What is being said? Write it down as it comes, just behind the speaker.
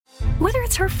Whether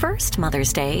it's her first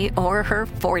Mother's Day or her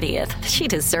 40th, she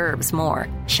deserves more.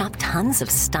 Shop tons of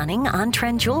stunning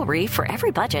on-trend jewelry for every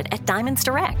budget at Diamonds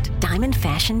Direct. Diamond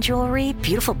fashion jewelry,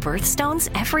 beautiful birthstones,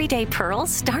 everyday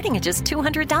pearls starting at just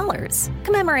 $200.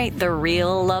 Commemorate the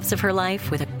real loves of her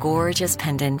life with a gorgeous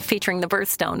pendant featuring the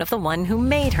birthstone of the one who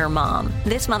made her mom.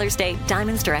 This Mother's Day,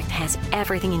 Diamonds Direct has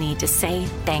everything you need to say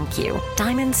thank you.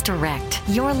 Diamonds Direct.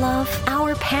 Your love,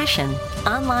 our passion.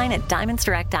 Online at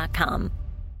diamondsdirect.com.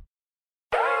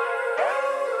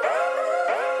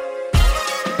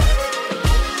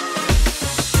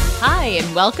 Hi,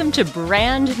 and welcome to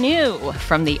Brand New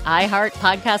from the iHeart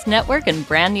Podcast Network and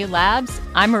Brand New Labs.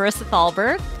 I'm Marissa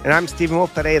Thalberg. And I'm Stephen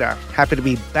Wolf Pereira. Happy to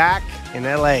be back in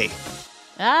LA.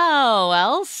 Oh,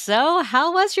 well, so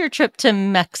how was your trip to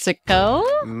Mexico?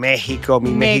 Mexico,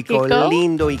 Mexico,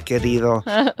 lindo y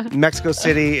querido. Mexico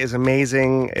City is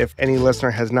amazing. If any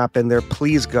listener has not been there,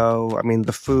 please go. I mean,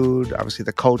 the food, obviously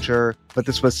the culture, but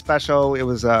this was special. It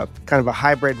was a kind of a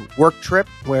hybrid work trip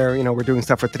where, we're doing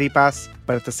stuff for tripas,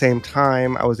 but at the same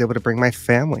time, I was able to bring my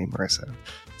family, Marissa.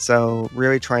 So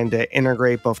really trying to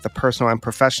integrate both the personal and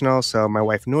professional. So my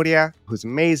wife, Nuria, who's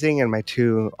amazing, and my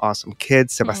two awesome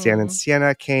kids, Sebastian and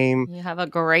Sienna, came. You have a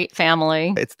great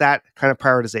family. It's that kind of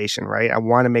prioritization, right? I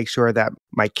want to make sure that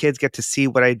my kids get to see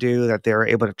what I do, that they're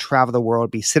able to travel the world,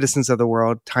 be citizens of the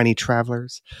world, tiny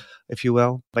travelers, if you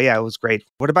will. But yeah, it was great.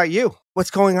 What about you?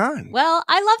 What's going on? Well,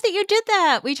 I love that you did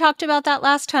that. We talked about that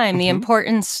last time. The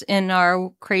importance in our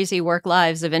crazy work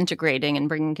lives of integrating and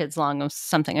bringing kids along was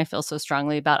something I feel so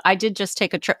strongly about. I did just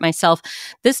take a trip myself.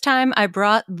 This time I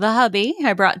brought the hubby.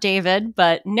 I brought David,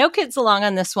 but no kids along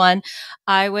on this one.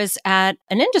 I was at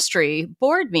an industry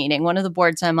board meeting, one of the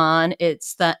boards I'm on.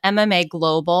 It's the MMA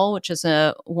Global, which is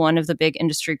one of the big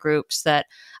industry groups that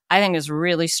I think is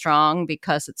really strong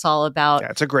because it's all about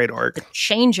it's a great org. The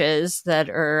changes that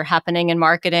are happening in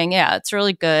marketing. Yeah, it's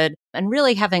really good. And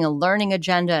really having a learning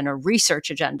agenda and a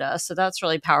research agenda. So that's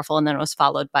really powerful. And then it was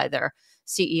followed by their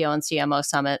CEO and CMO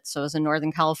summit. So it was in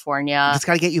Northern California. It's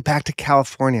got to get you back to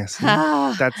California.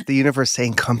 That's the universe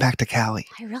saying, come back to Cali.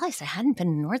 I realized I hadn't been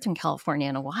in Northern California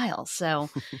in a while. So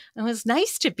it was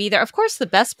nice to be there. Of course, the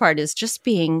best part is just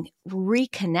being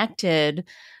reconnected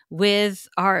with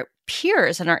our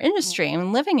peers in our industry.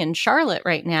 I'm living in Charlotte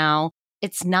right now.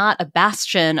 It's not a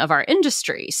bastion of our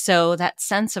industry. So that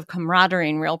sense of camaraderie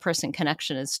and real person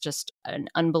connection is just an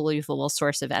unbelievable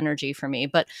source of energy for me.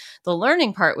 But the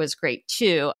learning part was great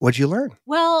too. What'd you learn?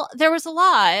 Well, there was a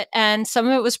lot. And some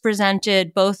of it was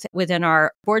presented both within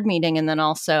our board meeting and then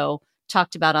also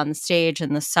talked about on the stage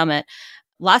in the summit.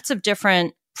 Lots of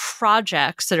different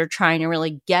projects that are trying to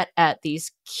really get at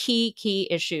these key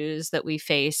issues that we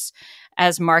face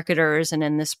as marketers and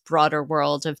in this broader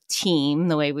world of team,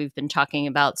 the way we've been talking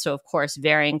about. So, of course,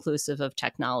 very inclusive of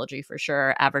technology for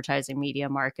sure, advertising, media,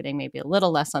 marketing, maybe a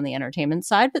little less on the entertainment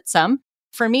side, but some.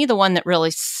 For me, the one that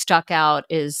really stuck out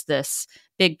is this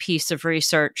big piece of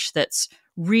research that's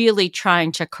really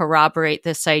trying to corroborate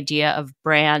this idea of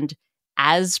brand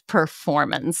as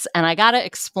performance. And I got to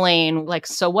explain,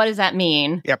 so what does that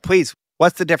mean? Yeah, please.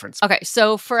 What's the difference? Okay,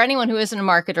 so for anyone who isn't a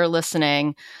marketer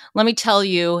listening, let me tell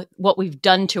you what we've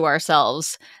done to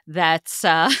ourselves. That's,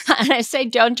 and I say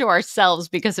done to ourselves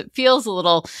because it feels a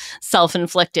little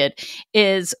self-inflicted,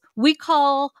 is we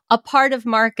call a part of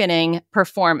marketing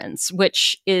performance,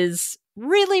 which is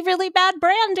really, really bad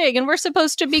branding. And we're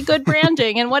supposed to be good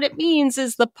branding. And what it means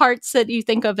is the parts that you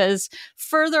think of as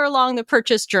further along the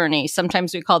purchase journey.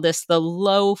 Sometimes we call this the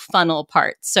low funnel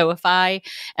part. So if I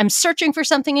am searching for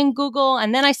something in Google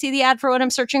and then I see the ad for what I'm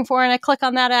searching for and I click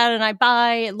on that ad and I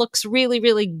buy, it looks really,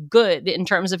 really good in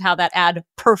terms of how that ad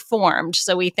performed.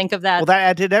 So we think of that. Well, that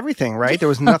ad did everything, right? There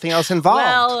was nothing else involved.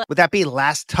 Well, would that be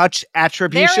last touch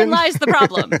attribution? Therein lies the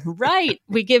problem, right?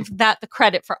 We give that the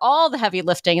credit for all the heavy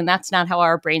lifting, and that's not how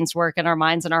our brains work and our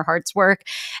minds and our hearts work.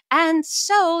 And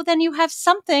so then you have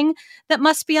something that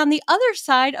must be on the other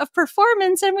side of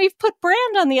performance, and we've put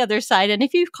brand on the other side. And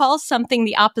if you call something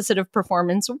the opposite of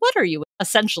performance, what are you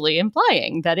essentially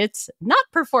implying? That it's not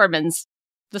performance.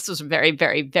 This is a very,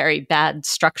 very, very bad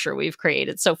structure we've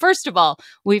created. So first of all,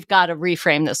 we've got to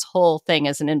reframe this whole thing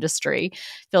as an industry. I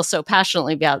feel so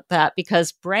passionately about that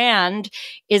because brand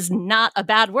is not a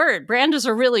bad word. Brand is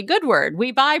a really good word.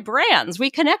 We buy brands. We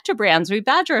connect to brands. We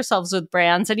badge ourselves with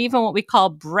brands. And even what we call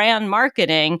brand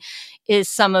marketing is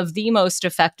some of the most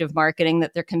effective marketing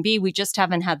that there can be. We just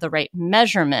haven't had the right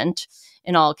measurement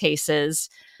in all cases.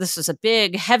 This is a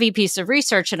big, heavy piece of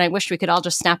research, and I wish we could all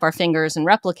just snap our fingers and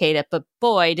replicate it. But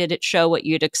boy, did it show what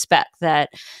you'd expect, that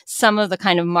some of the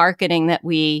kind of marketing that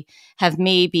we have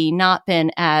maybe not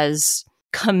been as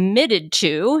committed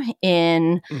to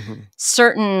in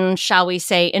certain, shall we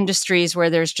say, industries where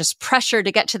there's just pressure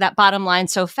to get to that bottom line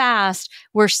so fast,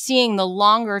 we're seeing the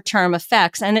longer term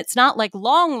effects. And it's not like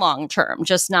long term,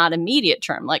 just not immediate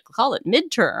term, like call it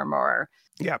midterm or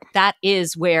that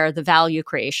is where the value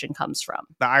creation comes from.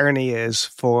 The irony is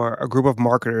for a group of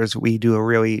marketers, we do a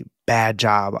really bad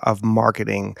job of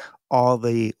marketing all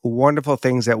the wonderful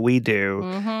things that we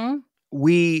do.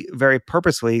 We very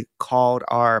purposely called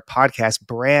our podcast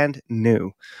Brand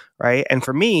New, right? And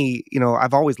for me,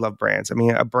 I've always loved brands. I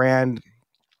mean, a brand,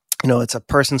 it's a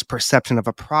person's perception of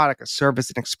a product, a service,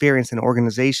 an experience, an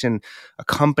organization, a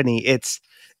company. It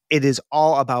is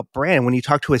all about brand. When you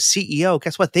talk to a CEO,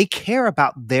 guess what? They care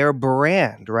about their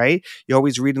brand, right? You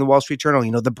always read in the Wall Street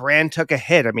Journal, the brand took a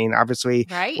hit. I mean, obviously,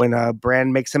 when a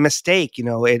brand makes a mistake,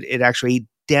 it actually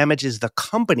damages the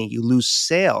company. You lose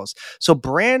sales. So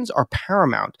brands are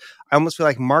paramount. I almost feel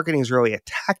like marketing is really a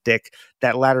tactic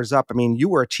that ladders up. I mean, you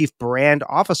were a chief brand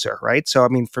officer, right? So, I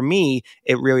mean, for me,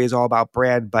 it really is all about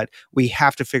brand, but we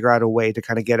have to figure out a way to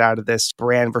kind of get out of this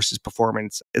brand versus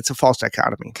performance. It's a false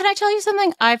dichotomy. Can I tell you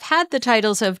something? I've had the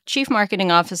titles of chief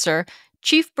marketing officer,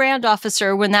 chief brand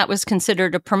officer when that was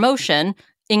considered a promotion,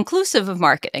 inclusive of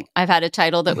marketing. I've had a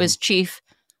title that was chief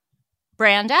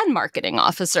brand and marketing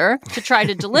officer to try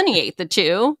to delineate the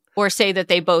two or say that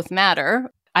they both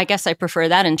matter. I guess I prefer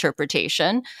that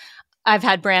interpretation. I've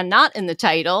had brand not in the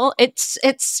title. It's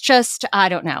just, I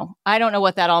don't know. I don't know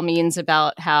what that all means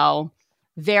about how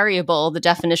variable the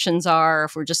definitions are.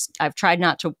 I've tried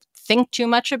not to think too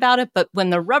much about it, but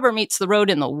when the rubber meets the road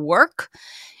in the work,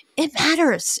 it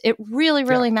matters. It really,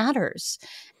 really matters.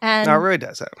 And no, it really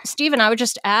does. Stephen, I would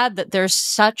just add that there's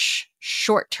such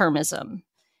short-termism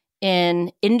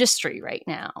in industry right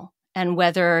now. And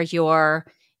whether you're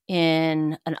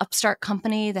in an upstart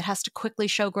company that has to quickly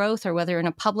show growth or whether you're in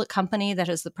a public company that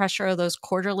has the pressure of those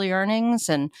quarterly earnings,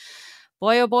 and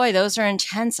boy, oh boy, those are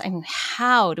intense. I mean,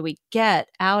 how do we get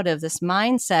out of this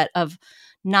mindset of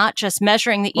not just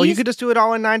measuring the Well, you could just do it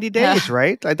all in 90 days,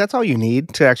 right? Like, that's all you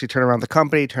need to actually turn around the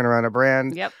company, turn around a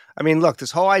brand. Yep. I mean, look,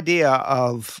 this whole idea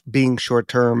of being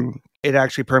short-term, it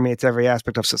actually permeates every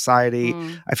aspect of society.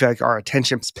 I feel like our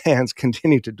attention spans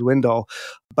continue to dwindle.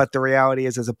 But the reality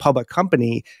is, as a public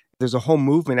company, there's a whole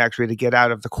movement actually to get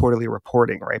out of the quarterly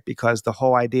reporting, right? Because the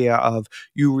whole idea of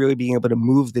you really being able to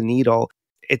move the needle,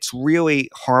 it's really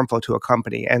harmful to a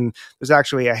company. And there's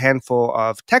actually a handful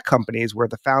of tech companies where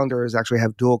the founders actually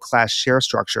have dual class share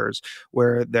structures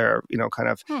where they're, kind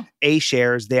of A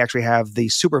shares, they actually have the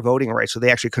super voting rights. So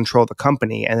they actually control the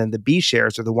company. And then the B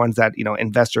shares are the ones that,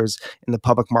 investors in the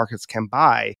public markets can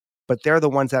buy. But they're the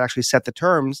ones that actually set the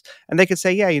terms. And they could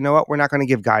say, yeah, you know what, we're not going to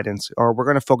give guidance, or we're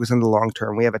going to focus on the long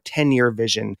term. We have a 10-year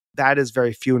vision. That is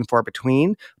very few and far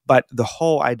between. But the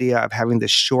whole idea of having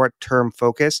this short-term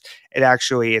focus,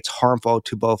 it's harmful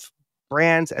to both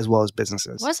brands as well as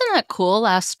businesses. Wasn't that cool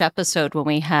last episode when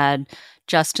we had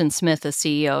Justin Smith, the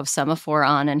CEO of Semaphore,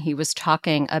 on, and he was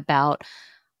talking about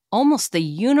almost the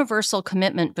universal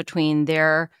commitment between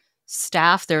their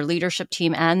staff, their leadership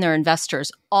team, and their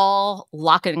investors all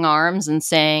locking arms and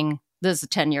saying, this is a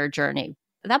 10-year journey.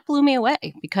 That blew me away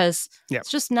because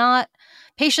it's just not,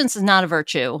 patience is not a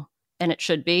virtue, and it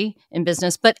should be in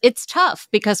business, but it's tough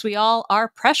because we all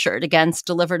are pressured against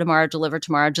deliver tomorrow,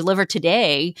 deliver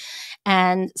today.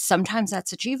 And sometimes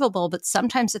that's achievable, but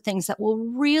sometimes the things that will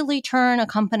really turn a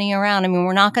company around. I mean,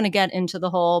 we're not going to get into the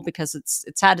whole, because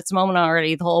it's had its moment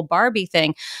already, the whole Barbie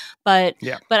thing. But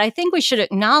I think we should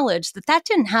acknowledge that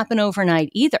didn't happen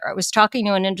overnight either. I was talking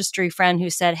to an industry friend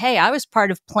who said, hey, I was part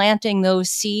of planting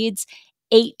those seeds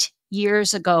 8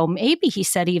 years ago. Maybe he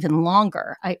said even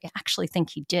longer. I actually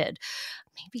think he did.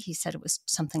 Maybe he said it was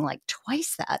something like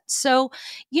twice that. So,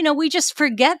 we just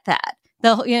forget that.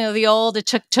 The old,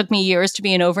 it took me years to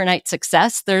be an overnight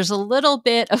success. There's a little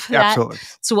bit of that. Absolutely.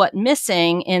 So what's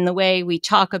missing in the way we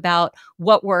talk about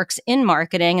what works in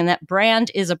marketing, and that brand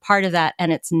is a part of that.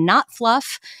 And it's not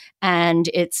fluff, and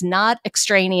it's not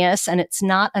extraneous, and it's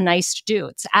not a nice to do.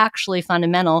 It's actually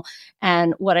fundamental.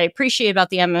 And what I appreciate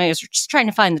about the MMA is we're just trying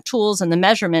to find the tools and the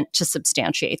measurement to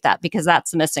substantiate that, because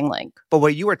that's the missing link. But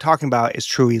what you were talking about is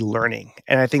truly learning.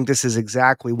 And I think this is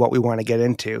exactly what we want to get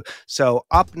into. So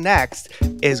up next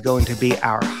is going to be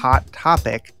our hot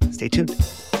topic. Stay tuned.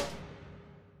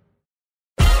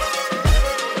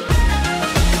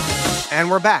 And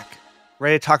we're back,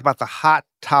 ready to talk about the hot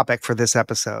topic for this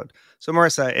episode. So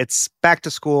Marissa, it's back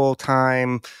to school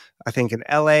time. I think in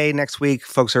LA next week,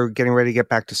 folks are getting ready to get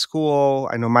back to school.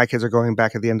 I know my kids are going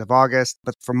back at the end of August.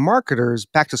 But for marketers,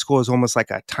 back to school is almost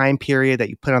like a time period that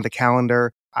you put on the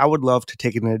calendar. I would love to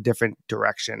take it in a different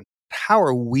direction. how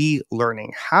are we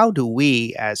learning? How do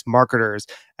we, as marketers,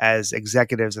 as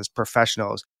executives, as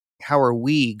professionals, how are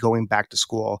we going back to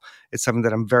school? It's something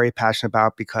that I'm very passionate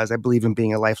about because I believe in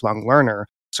being a lifelong learner.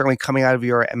 Certainly coming out of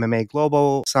your MMA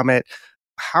Global Summit,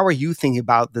 how are you thinking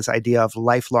about this idea of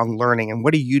lifelong learning, and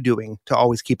what are you doing to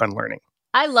always keep on learning?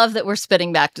 I love that we're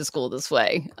spitting back to school this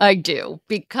way. I do,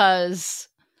 because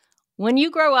when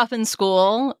you grow up in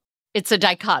school, it's a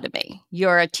dichotomy.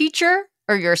 You're a teacher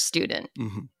or you're a student.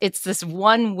 Mm-hmm. It's this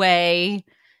one-way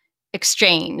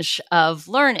exchange of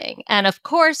learning. And of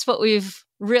course, what we've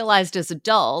realized as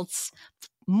adults,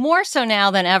 more so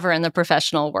now than ever in the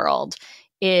professional world,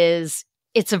 is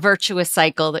it's a virtuous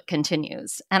cycle that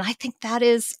continues. And I think that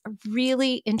is a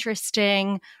really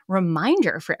interesting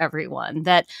reminder for everyone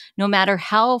that no matter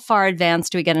how far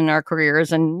advanced we get in our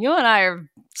careers, and you and I are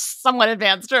somewhat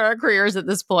advanced in our careers at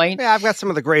this point. Yeah, I've got some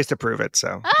of the grace to prove it,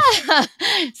 so.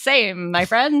 Same, my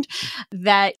friend,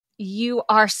 that you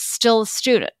are still a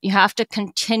student. You have to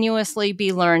continuously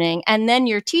be learning, and then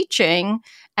you're teaching,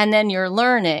 and then you're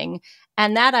learning.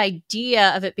 And that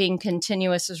idea of it being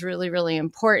continuous is really, really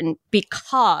important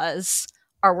because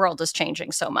our world is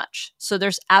changing so much. So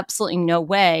there's absolutely no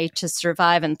way to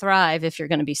survive and thrive if you're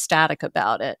going to be static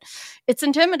about it. It's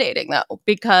intimidating, though,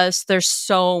 because there's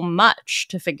so much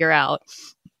to figure out.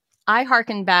 I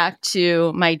hearken back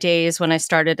to my days when I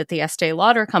started at the Estee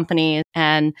Lauder Company,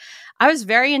 and I was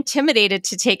very intimidated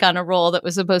to take on a role that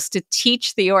was supposed to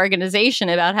teach the organization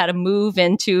about how to move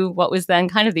into what was then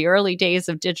kind of the early days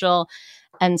of digital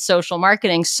and social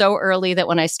marketing, so early that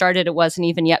when I started, it wasn't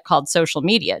even yet called social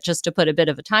media, just to put a bit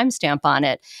of a timestamp on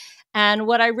it. And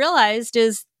what I realized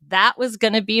is that was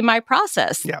going to be my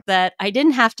process, that I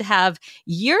didn't have to have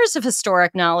years of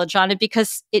historic knowledge on it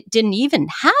because it didn't even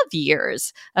have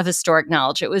years of historic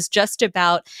knowledge. It was just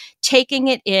about taking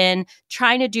it in,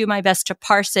 trying to do my best to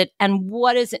parse it. And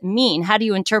what does it mean? How do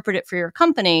you interpret it for your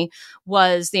company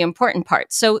was the important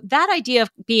part. So that idea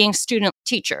of being student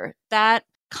teacher, that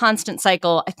constant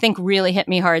cycle, I think really hit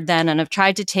me hard then. And I've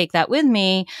tried to take that with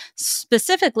me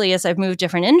specifically as I've moved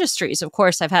different industries. Of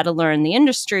course, I've had to learn the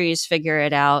industries, figure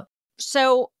it out.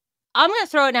 So I'm going to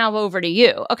throw it now over to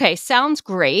you. Okay, sounds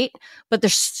great, but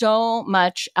there's so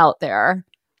much out there.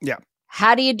 Yeah.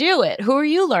 How do you do it? Who are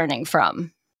you learning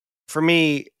from? For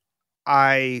me,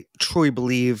 I truly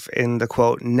believe in the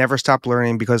quote, never stop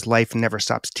learning because life never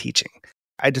stops teaching.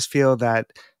 I just feel that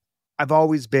I've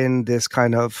always been this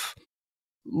kind of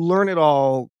learn it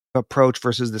all approach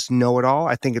versus this know it all.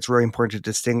 I think it's really important to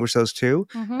distinguish those two.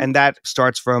 Mm-hmm. And that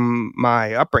starts from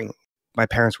my upbringing. My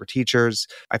parents were teachers.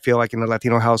 I feel like in a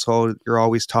Latino household, you're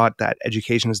always taught that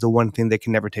education is the one thing they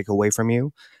can never take away from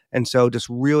you. And so just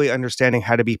really understanding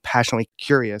how to be passionately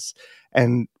curious.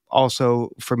 And also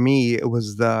for me, it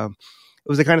was the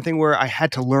kind of thing where I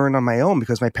had to learn on my own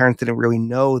because my parents didn't really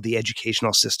know the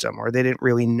educational system or they didn't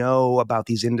really know about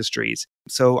these industries.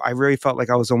 So I really felt like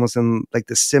I was almost in like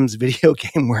the Sims video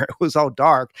game where it was all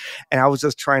dark and I was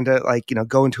just trying to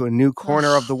go into a new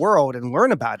corner of the world and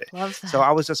learn about it. So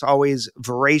I was just always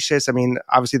voracious. I mean,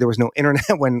 obviously there was no internet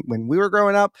when we were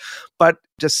growing up, but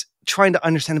just trying to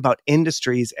understand about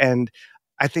industries. And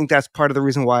I think that's part of the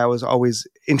reason why I was always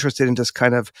interested in just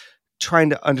kind of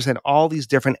trying to understand all these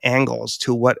different angles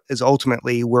to what is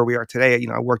ultimately where we are today.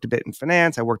 I worked a bit in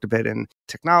finance, I worked a bit in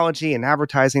technology and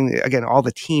advertising, again, all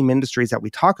the team industries that we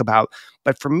talk about.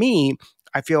 But for me,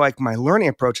 I feel like my learning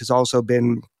approach has also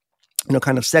been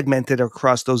kind of segmented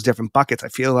across those different buckets. I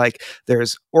feel like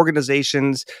there's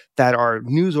organizations that are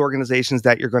news organizations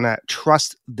that you're going to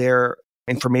trust their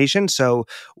information. So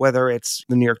whether it's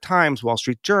the New York Times, Wall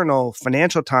Street Journal,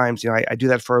 Financial Times, I do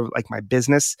that for like my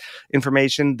business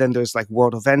information. Then there's like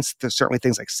world events. There's certainly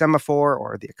things like Semaphore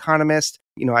or The Economist.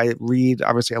 I read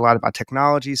obviously a lot about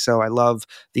technology. So I love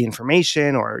The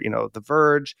Information or, The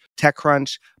Verge,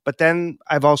 TechCrunch. But then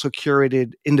I've also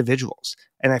curated individuals.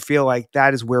 And I feel like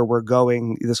that is where we're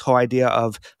going, this whole idea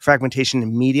of fragmentation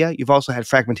in media. You've also had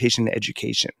fragmentation in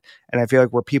education. And I feel like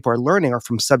where people are learning are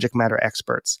from subject matter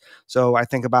experts. So I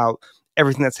think about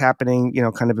everything that's happening,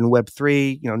 kind of in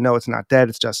Web3, no, it's not dead,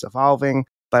 it's just evolving.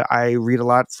 But I read a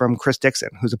lot from Chris Dixon,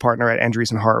 who's a partner at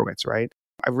Andreessen Horowitz, right?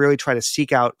 I really try to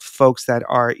seek out folks that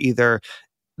are either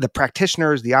the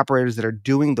practitioners, the operators that are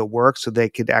doing the work so they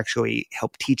could actually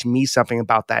help teach me something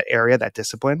about that area, that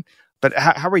discipline. But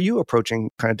how are you approaching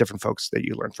kind of different folks that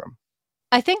you learn from?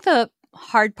 I think the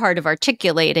hard part of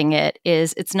articulating it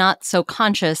is it's not so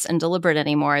conscious and deliberate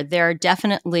anymore. There are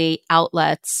definitely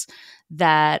outlets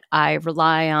that I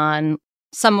rely on,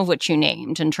 some of which you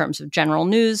named in terms of general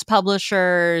news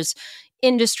publishers,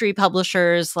 industry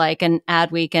publishers like an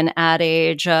Adweek and Ad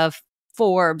Age, of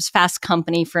Forbes, Fast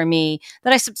Company for me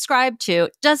that I subscribe to.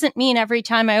 It doesn't mean every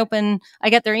time I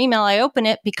get their email, I open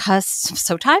it because I'm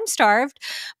so time starved,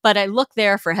 but I look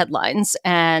there for headlines.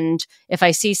 And if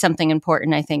I see something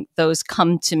important, I think those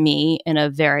come to me in a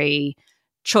very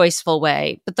choiceful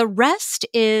way. But the rest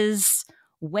is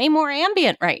way more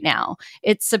ambient right now.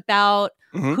 It's about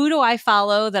who do I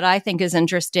follow that I think is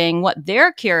interesting, what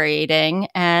they're curating.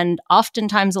 And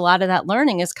oftentimes a lot of that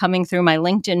learning is coming through my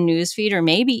LinkedIn newsfeed or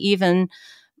maybe even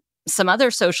some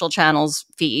other social channels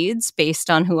feeds based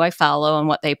on who I follow and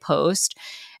what they post.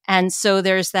 And so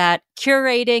there's that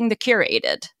curating the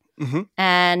curated.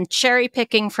 And cherry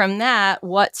picking from that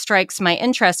what strikes my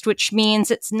interest, which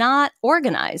means it's not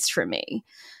organized for me.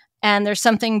 And there's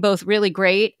something both really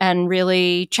great and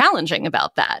really challenging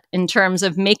about that in terms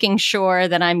of making sure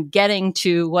that I'm getting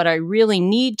to what I really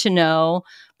need to know,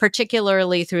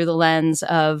 particularly through the lens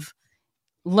of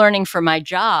learning for my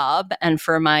job and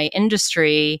for my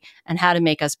industry and how to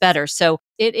make us better. So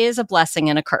it is a blessing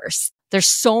and a curse. There's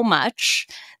so much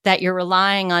that you're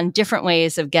relying on different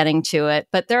ways of getting to it.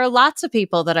 But there are lots of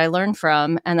people that I learn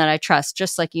from and that I trust,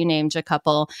 just like you named a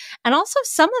couple. And also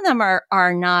some of them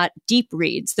are not deep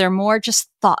reads. They're more just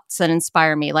thoughts that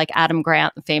inspire me, like Adam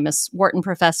Grant, the famous Wharton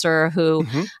professor who,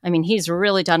 I mean, he's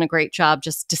really done a great job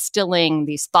just distilling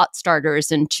these thought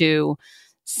starters into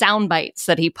sound bites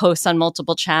that he posts on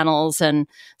multiple channels. And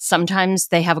sometimes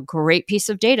they have a great piece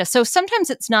of data. So sometimes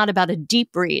it's not about a deep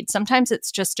read. Sometimes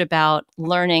it's just about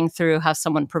learning through how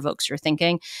someone provokes your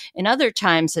thinking. In other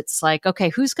times, it's like, okay,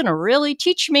 who's going to really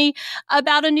teach me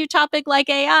about a new topic like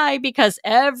AI? Because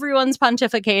everyone's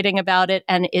pontificating about it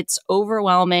and it's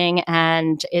overwhelming.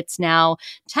 And it's now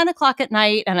 10 o'clock at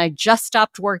night and I just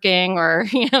stopped working or,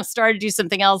 started to do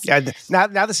something else. Yeah,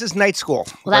 now this is night school.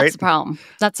 Well, that's right? the problem.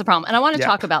 That's the problem. And I want to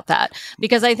talk about that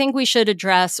because I think we should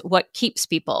address what keeps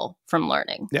people from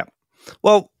learning. Yeah.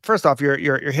 Well, first off, you're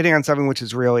hitting on something which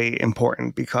is really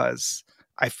important because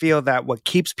I feel that what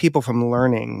keeps people from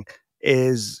learning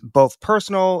is both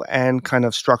personal and kind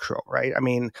of structural, right? I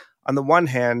mean, on the one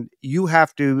hand, you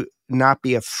have to not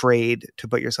be afraid to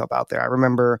put yourself out there. I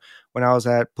remember when I was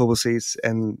at Publicis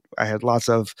and I had lots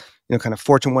of, kind of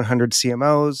Fortune 100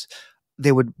 CMOs,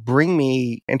 they would bring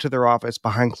me into their office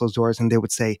behind closed doors and they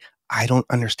would say, I don't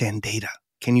understand data.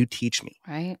 Can you teach me?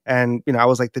 Right. And, I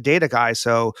was like the data guy.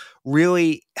 So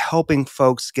really helping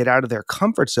folks get out of their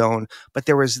comfort zone. But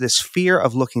there was this fear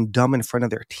of looking dumb in front of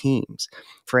their teams.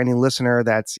 For any listener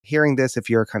that's hearing this, if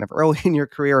you're kind of early in your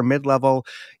career or mid-level,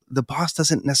 the boss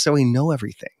doesn't necessarily know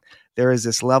everything. There is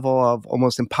this level of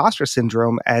almost imposter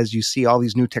syndrome as you see all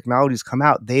these new technologies come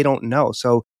out. They don't know.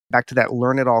 So back to that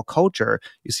learn it all culture,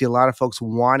 you see a lot of folks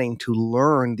wanting to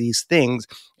learn these things.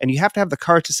 And you have to have the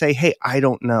courage to say, hey, I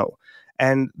don't know.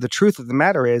 And the truth of the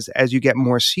matter is, as you get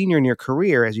more senior in your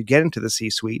career, as you get into the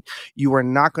C-suite, you are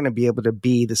not going to be able to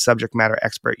be the subject matter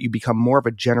expert. You become more of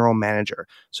a general manager.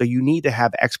 So you need to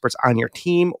have experts on your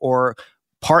team or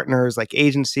partners like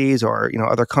agencies or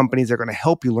other companies that are going to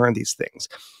help you learn these things.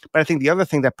 But I think the other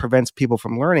thing that prevents people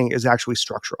from learning is actually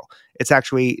structural. It's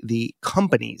actually the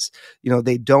companies.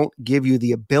 They don't give you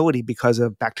the ability because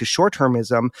of back to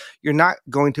short-termism. You're not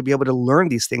going to be able to learn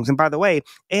these things. And by the way,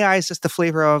 AI is just the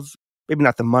flavor of maybe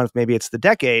not the month, maybe it's the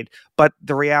decade, but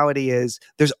the reality is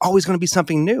there's always going to be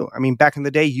something new. I mean, back in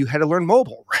the day, you had to learn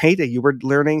mobile, right? You were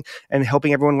learning and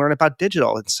helping everyone learn about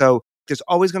digital. And so there's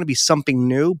always going to be something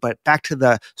new, but back to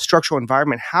the structural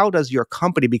environment, how does your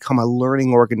company become a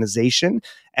learning organization?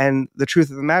 And the truth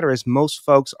of the matter is most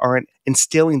folks aren't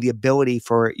instilling the ability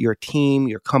for your team,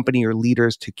 your company, your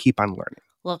leaders to keep on learning.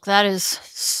 Look, that is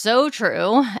so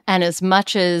true. And as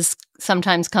much as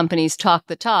sometimes companies talk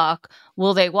the talk,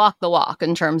 will they walk the walk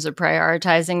in terms of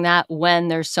prioritizing that when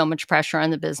there's so much pressure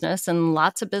on the business? And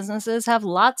lots of businesses have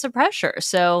lots of pressure.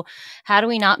 So how do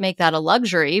we not make that a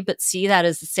luxury, but see that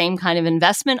as the same kind of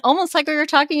investment, almost like we were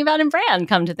talking about in brand,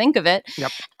 come to think of it.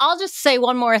 Yep. I'll just say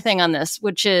one more thing on this,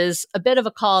 which is a bit of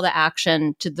a call to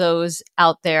action to those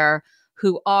out there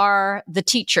who are the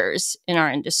teachers in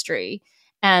our industry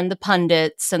and the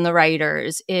pundits and the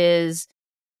writers is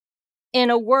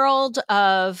in a world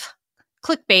of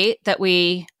clickbait that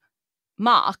we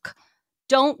mock,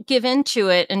 don't give into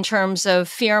it in terms of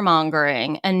fear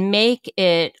mongering and make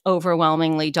it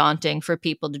overwhelmingly daunting for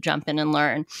people to jump in and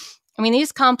learn. I mean,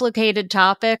 these complicated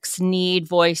topics need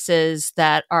voices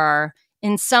that are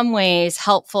in some ways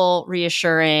helpful,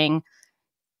 reassuring,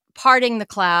 parting the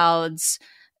clouds,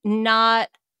 not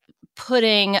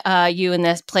putting you in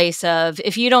this place of,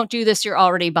 if you don't do this, you're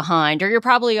already behind, or you're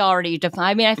probably already defined.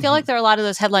 I mean, I feel like there are a lot of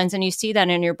those headlines, and you see that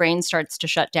and your brain starts to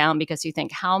shut down because you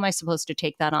think, how am I supposed to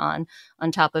take that on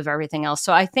top of everything else?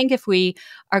 So I think if we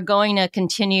are going to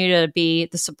continue to be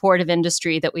the supportive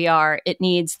industry that we are, it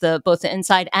needs both the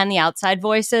inside and the outside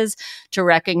voices to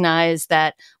recognize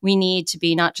that we need to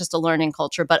be not just a learning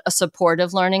culture, but a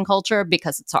supportive learning culture,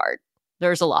 because it's hard.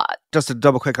 There's a lot. Just to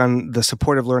double click on the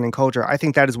supportive learning culture, I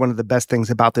think that is one of the best things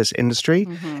about this industry.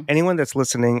 Anyone that's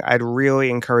listening, I'd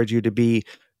really encourage you to be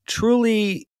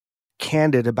truly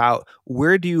candid about,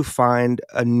 where do you find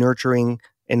a nurturing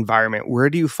environment? Where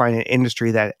do you find an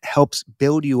industry that helps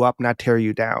build you up, not tear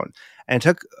you down? And it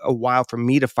took a while for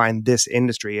me to find this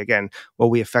industry, again,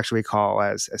 what we affectionately call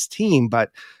as team.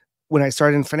 But when I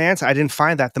started in finance, I didn't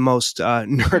find that the most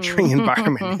nurturing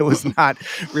environment. It was not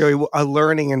really a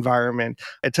learning environment.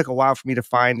 It took a while for me to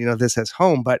find, this as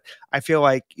home. But I feel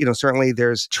like, certainly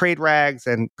there's trade rags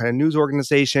and kind of news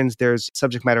organizations, there's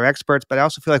subject matter experts, but I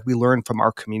also feel like we learn from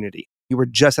our community. You were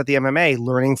just at the MMA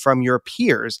learning from your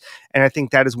peers. And I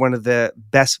think that is one of the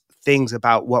best things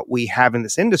about what we have in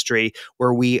this industry,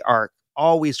 where we are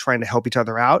always trying to help each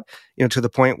other out, to the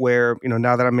point where,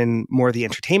 now that I'm in more of the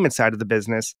entertainment side of the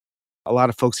business, a lot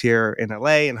of folks here in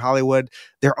LA and Hollywood,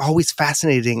 they're always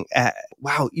fascinating at,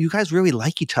 wow, you guys really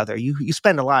like each other. You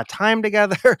spend a lot of time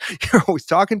together. You're always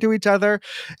talking to each other.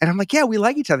 And I'm like, yeah, we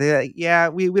like each other. They're like, yeah,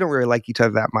 we don't really like each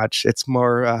other that much. It's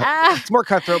more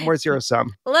cutthroat, more zero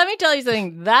sum. Let me tell you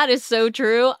something. That is so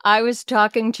true. I was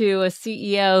talking to a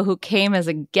CEO who came as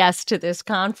a guest to this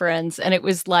conference, and it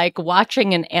was like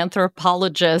watching an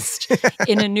anthropologist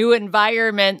in a new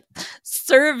environment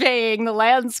surveying the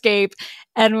landscape.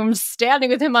 And I'm standing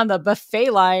with him on the buffet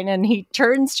line, and he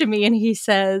turns to me and he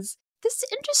says, "This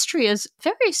industry is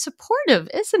very supportive,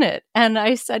 isn't it?" And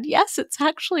I said, yes, it's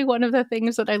actually one of the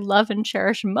things that I love and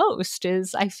cherish most.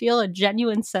 Is I feel a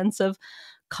genuine sense of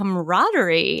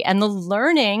camaraderie, and the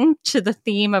learning, to the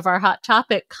theme of our hot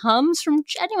topic, comes from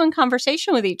genuine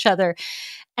conversation with each other.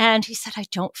 And he said, I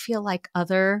don't feel like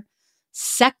other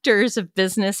sectors of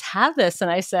business have this. And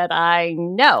I said, I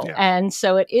know. Yeah. And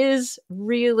so it is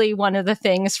really one of the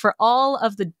things, for all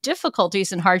of the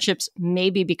difficulties and hardships,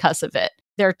 maybe because of it.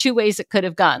 There are two ways it could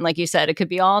have gone. Like you said, it could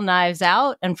be all knives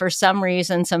out. And for some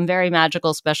reason, some very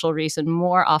magical, special reason,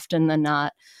 more often than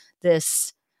not,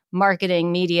 this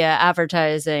marketing, media,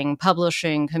 advertising,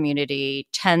 publishing community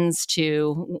tends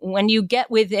to, when you get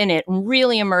within it,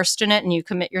 really immersed in it, and you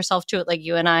commit yourself to it like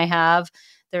you and I have,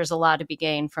 there's a lot to be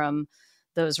gained from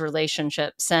those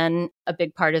relationships. And a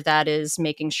big part of that is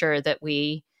making sure that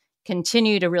we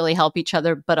continue to really help each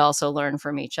other, but also learn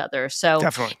from each other. So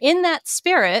Definitely. In that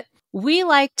spirit, we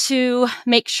like to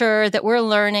make sure that we're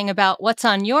learning about what's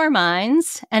on your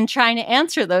minds and trying to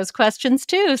answer those questions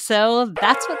too. So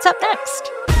that's what's up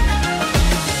next.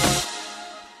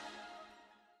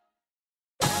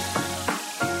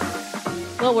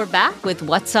 Well, we're back with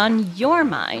What's on Your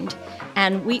Mind.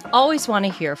 And we always want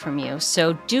to hear from you.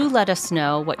 So do let us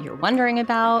know what you're wondering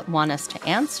about, want us to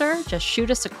answer. Just shoot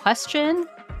us a question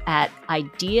at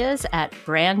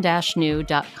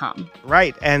ideas@brand-new.com.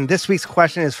 Right. And this week's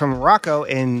question is from Rocco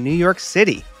in New York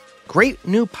City. Great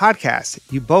new podcast.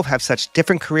 You both have such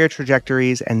different career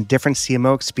trajectories and different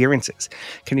CMO experiences.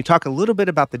 Can you talk a little bit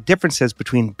about the differences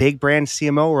between big brand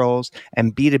CMO roles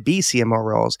and B2B CMO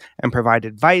roles, and provide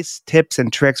advice, tips,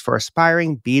 and tricks for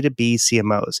aspiring B2B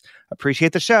CMOs?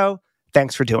 Appreciate the show.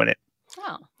 Thanks for doing it.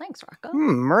 Oh, thanks, Rocco.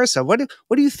 Marissa, what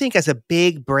do you think as a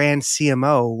big brand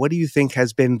CMO? What do you think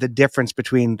has been the difference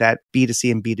between that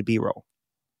B2C and B2B role?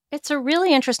 It's a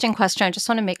really interesting question. I just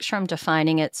want to make sure I'm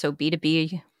defining it. So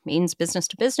B2B means business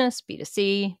to business,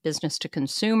 B2C, business to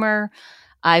consumer.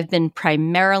 I've been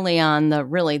primarily on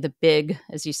the big,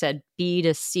 as you said,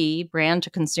 B2C, brand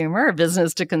to consumer, or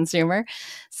business to consumer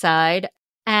side.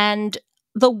 And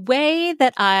the way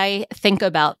that I think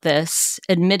about this,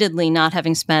 admittedly not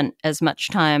having spent as much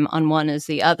time on one as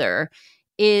the other,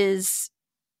 is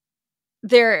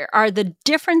there are the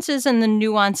differences and the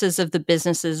nuances of the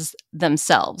businesses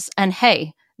themselves. And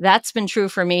hey, that's been true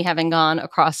for me, having gone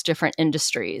across different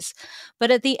industries. But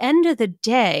at the end of the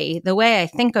day, the way I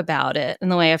think about it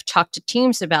and the way I've talked to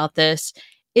teams about this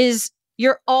is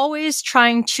you're always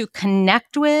trying to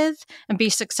connect with and be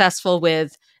successful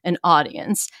with an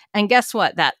audience. And guess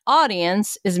what? That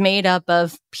audience is made up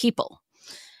of people.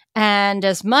 And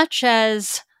as much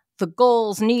as the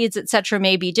goals, needs, etc.,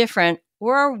 may be different,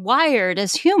 we're wired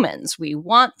as humans. We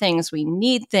want things. We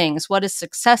need things. What does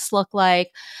success look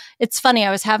like? It's funny. I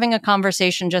was having a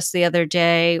conversation just the other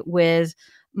day with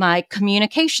my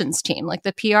communications team, like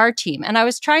the PR team. And I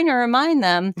was trying to remind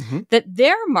them that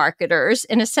they're marketers.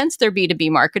 In a sense, they're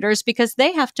B2B marketers because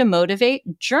they have to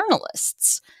motivate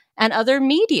journalists and other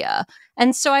media.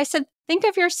 And so I said, think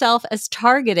of yourself as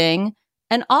targeting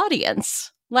an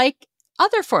audience like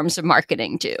other forms of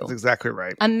marketing do. That's exactly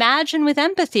right. Imagine with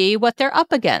empathy what they're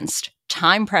up against.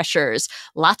 Time pressures,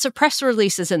 lots of press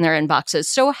releases in their inboxes.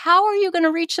 So how are you going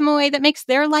to reach them in a way that makes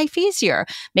their life easier,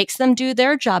 makes them do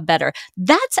their job better?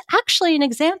 That's actually an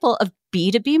example of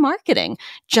B2B marketing,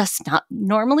 just not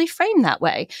normally framed that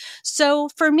way. So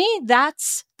for me,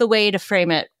 that's the way to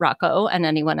frame it, Rocco, and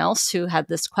anyone else who had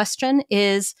this question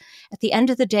is, at the end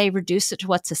of the day, reduce it to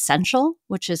what's essential,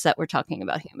 which is that we're talking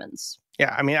about humans.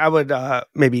 Yeah, I mean, I would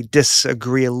maybe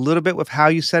disagree a little bit with how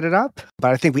you set it up,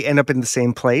 but I think we end up in the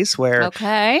same place where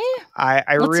I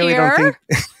really don't think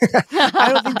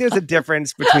I don't think there's a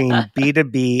difference between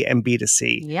B2B and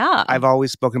B2C. Yeah. I've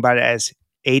always spoken about it as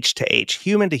H to H,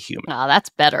 human to human. Oh, that's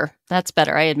better. That's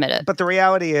better. I admit it. But the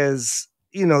reality is,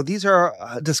 these are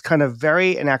just kind of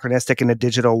very anachronistic in a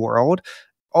digital world.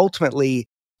 Ultimately,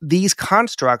 these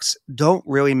constructs don't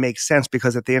really make sense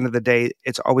because at the end of the day,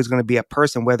 it's always going to be a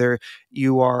person, whether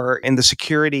you are in the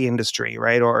security industry,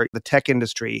 right, or the tech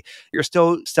industry, you're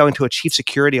still selling to a chief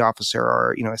security officer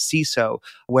or, a CISO,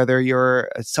 whether you're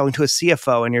selling to a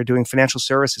CFO and you're doing financial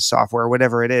services software or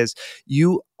whatever it is,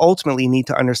 you ultimately need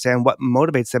to understand what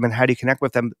motivates them and how do you connect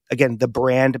with them. Again, the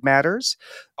brand matters,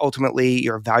 ultimately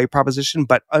your value proposition,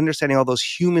 but understanding all those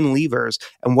human levers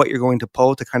and what you're going to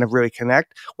pull to kind of really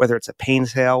connect, whether it's a pain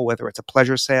sale, whether it's a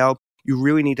pleasure sale, you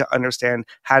really need to understand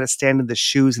how to stand in the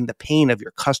shoes and the pain of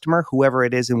your customer, whoever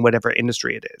it is in whatever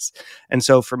industry it is. And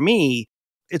so for me,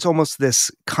 it's almost this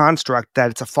construct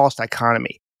that it's a false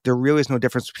dichotomy. There really is no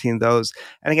difference between those.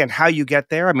 And again, how you get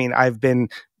there, I mean, I've been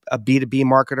a B2B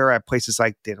marketer at places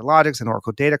like Datalogix and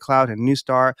Oracle Data Cloud and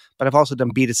Neustar, but I've also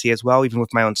done B2C as well, even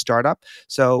with my own startup.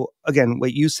 So again,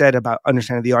 what you said about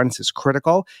understanding the audience is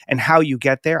critical, and how you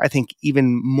get there, I think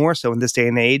even more so in this day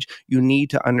and age, you need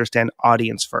to understand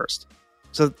audience first.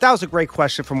 So that was a great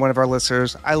question from one of our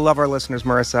listeners. I love our listeners,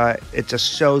 Marissa. It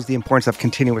just shows the importance of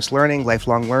continuous learning,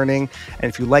 lifelong learning. And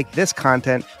if you like this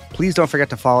content, please don't forget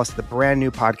to follow us at the Brand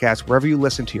New Podcast, wherever you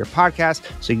listen to your podcast,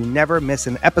 so you never miss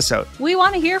an episode. We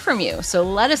want to hear from you. So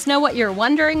let us know what you're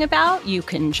wondering about. You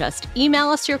can just email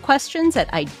us your questions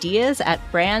at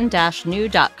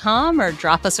ideas@brand-new.com or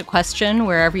drop us a question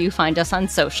wherever you find us on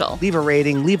social. Leave a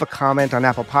rating, leave a comment on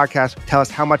Apple Podcasts. Tell us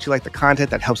how much you like the content.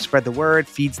 That helps spread the word,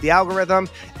 feeds the algorithm.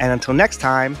 And until next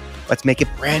time, let's make it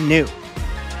brand new.